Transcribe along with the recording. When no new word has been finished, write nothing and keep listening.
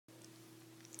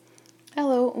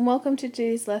Hello and welcome to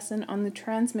today's lesson on the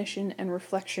transmission and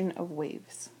reflection of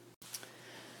waves.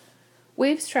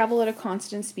 Waves travel at a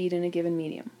constant speed in a given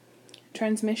medium.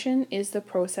 Transmission is the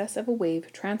process of a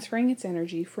wave transferring its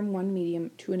energy from one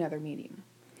medium to another medium.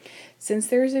 Since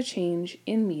there is a change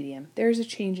in medium, there is a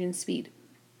change in speed.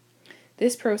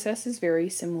 This process is very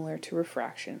similar to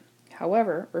refraction.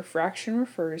 However, refraction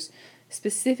refers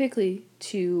specifically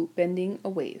to bending a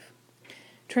wave.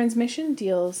 Transmission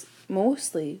deals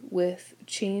mostly with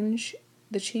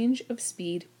the change of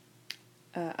speed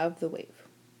of the wave.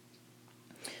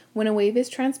 When a wave is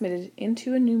transmitted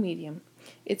into a new medium,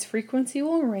 its frequency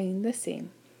will remain the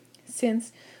same.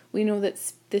 Since we know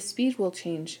that the speed will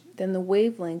change, then the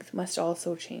wavelength must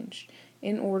also change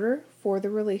in order for the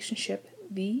relationship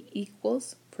V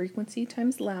equals frequency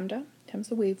times lambda times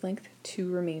the wavelength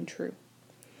to remain true.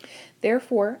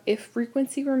 Therefore, if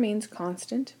frequency remains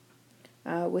constant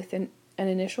with an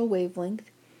initial wavelength,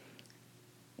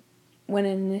 when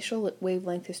an initial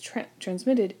wavelength is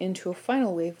transmitted into a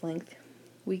final wavelength,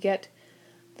 we get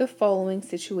the following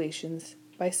situations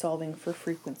by solving for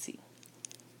frequency.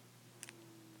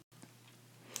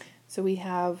 So we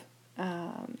have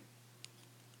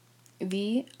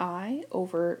Vi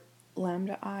over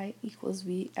lambda I equals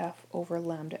Vf over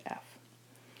lambda f.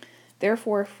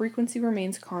 Therefore, if frequency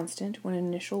remains constant when an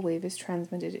initial wave is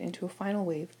transmitted into a final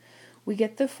wave, we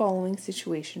get the following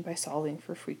situation by solving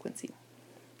for frequency,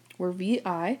 where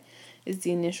Vi is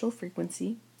the initial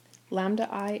frequency,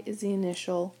 lambda I is the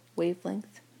initial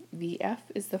wavelength, Vf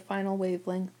is the final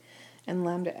wavelength, and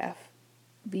lambda f,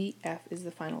 Vf is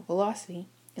the final velocity,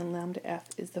 and lambda f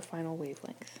is the final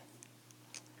wavelength.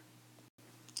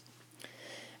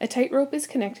 A tightrope is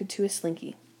connected to a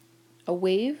slinky. A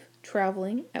wave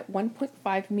traveling at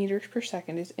 1.5 meters per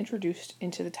second is introduced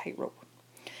into the tightrope.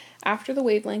 After the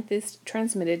wavelength is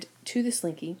transmitted to the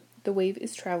slinky, the wave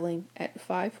is traveling at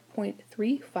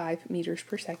 5.35 meters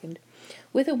per second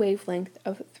with a wavelength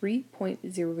of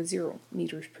 3.00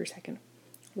 meters per second.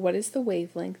 What is the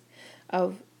wavelength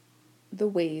of the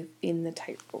wave in the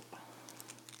tightrope?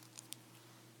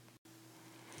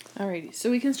 Alrighty,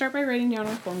 so we can start by writing down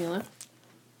our formula.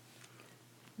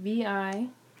 Vi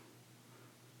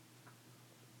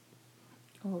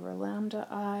over lambda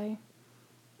I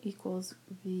equals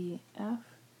Vf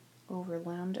over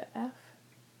lambda f.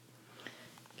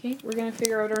 Okay, we're going to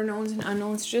figure out our knowns and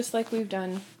unknowns just like we've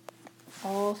done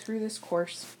all through this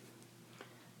course.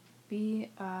 Vi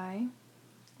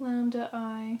lambda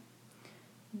I,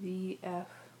 Vf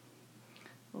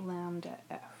lambda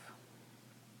f.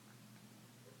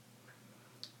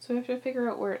 So we have to figure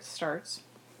out where it starts.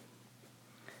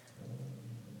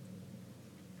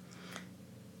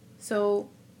 So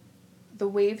the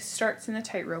wave starts in the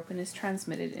tightrope and is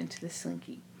transmitted into the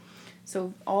slinky.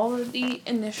 So all of the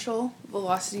initial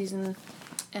velocities and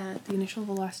the initial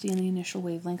velocity and the initial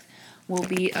wavelength will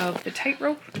be of the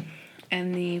tightrope,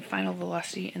 and the final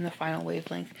velocity and the final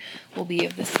wavelength will be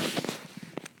of the slinky.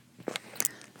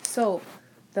 So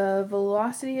the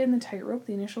velocity in the tightrope,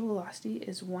 the initial velocity,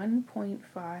 is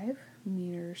 1.5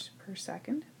 meters per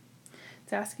second.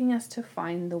 It's asking us to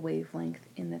find the wavelength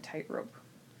in the tightrope.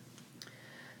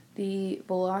 The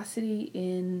velocity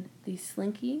in the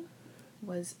slinky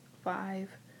was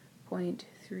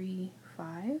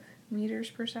 5.35 meters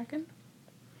per second,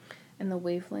 and the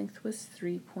wavelength was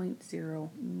 3.0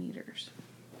 meters.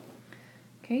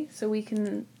 Okay, so we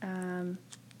can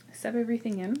sub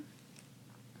everything in.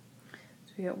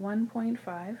 So we got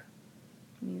 1.5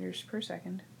 meters per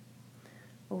second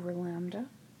over lambda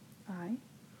I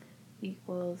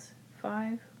equals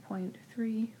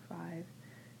 5.35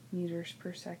 meters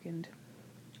per second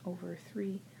over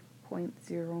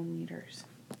 3.0 meters.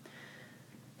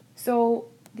 So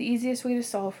the easiest way to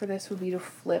solve for this would be to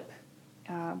flip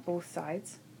both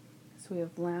sides. So we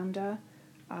have lambda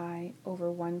I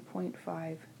over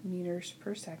 1.5 meters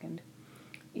per second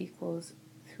equals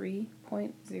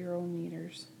 3.0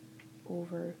 meters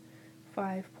over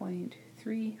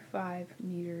 5.35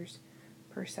 meters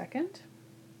per second.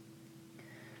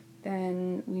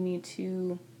 Then we need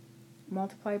to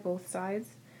multiply both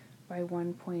sides by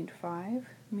 1.5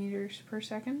 meters per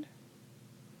second.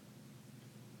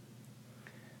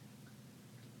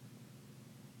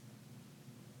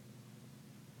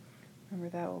 Remember,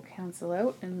 that will cancel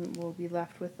out and we'll be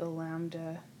left with the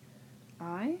lambda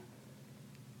I.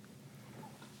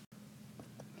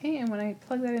 Okay, and when I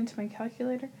plug that into my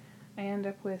calculator, I end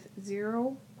up with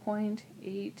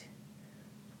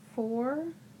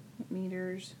 0.84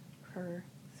 meters per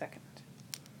second.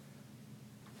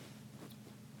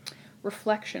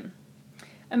 Reflection.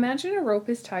 Imagine a rope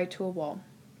is tied to a wall.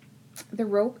 The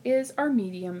rope is our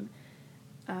medium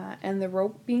and the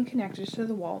rope being connected to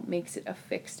the wall makes it a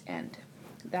fixed end.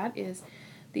 That is,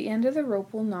 the end of the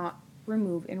rope will not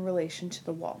remove in relation to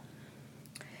the wall.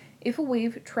 If a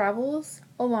wave travels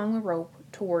along the rope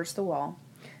towards the wall,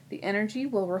 the energy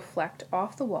will reflect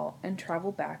off the wall and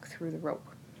travel back through the rope.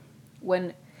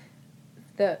 When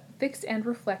the fixed end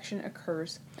reflection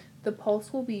occurs, the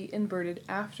pulse will be inverted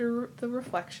after the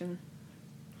reflection.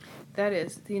 That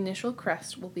is, the initial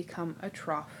crest will become a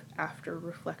trough after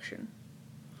reflection.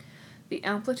 The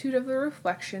amplitude of the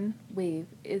reflection wave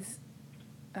is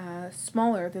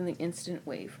smaller than the incident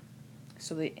wave.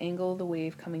 So the angle of the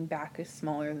wave coming back is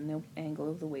smaller than the angle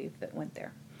of the wave that went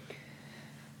there.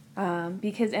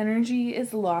 Because energy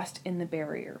is lost in the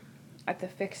barrier at the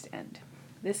fixed end.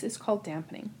 This is called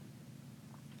dampening.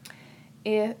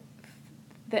 If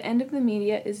the end of the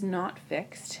media is not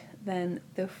fixed, then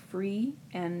free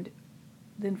end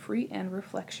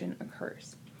reflection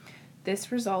occurs.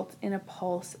 This results in a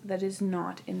pulse that is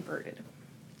not inverted.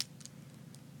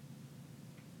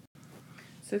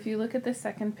 So if you look at the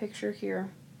second picture here,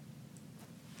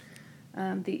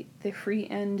 the free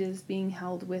end is being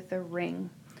held with a ring,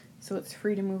 so it's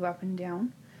free to move up and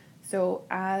down. So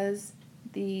as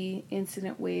the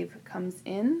incident wave comes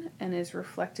in and is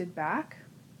reflected back,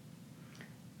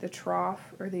 the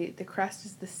trough or the crest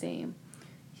is the same.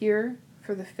 Here,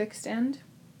 for the fixed end,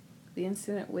 the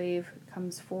incident wave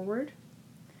comes forward,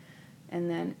 and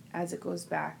then as it goes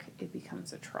back, it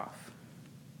becomes a trough.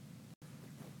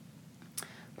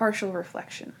 Partial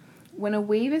reflection. When a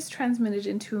wave is transmitted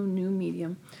into a new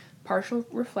medium, partial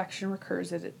reflection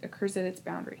occurs at its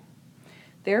boundary.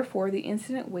 Therefore, the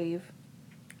incident wave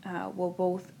will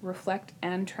both reflect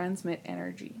and transmit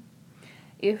energy.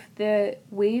 If the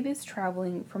wave is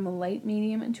traveling from a light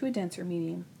medium into a denser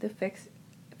medium, the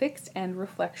fixed end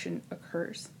reflection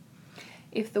occurs.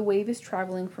 If the wave is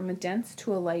traveling from a dense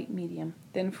to a light medium,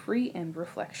 then free end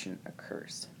reflection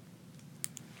occurs.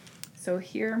 So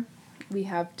here we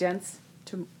have dense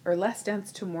to or less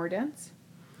dense to more dense,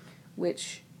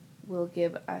 which will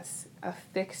give us a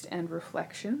fixed end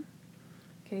reflection.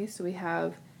 Okay, so we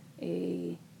have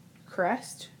a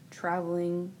crest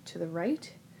traveling to the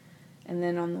right, and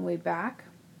then on the way back,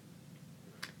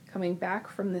 coming back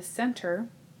from the center,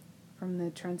 from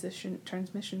the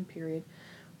transmission period,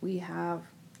 we have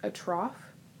a trough,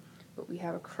 but we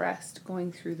have a crest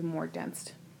going through the more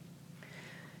dense.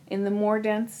 In the more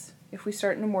dense, if we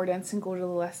start in the more dense and go to the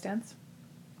less dense,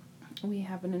 we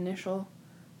have an initial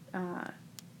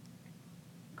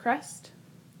crest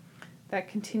that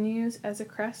continues as a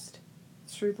crest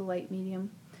through the light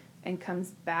medium and comes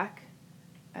back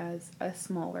as a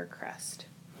smaller crest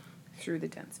through the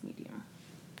dense medium.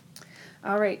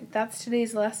 All right, that's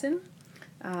today's lesson.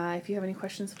 If you have any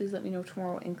questions, please let me know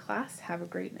tomorrow in class. Have a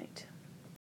great night.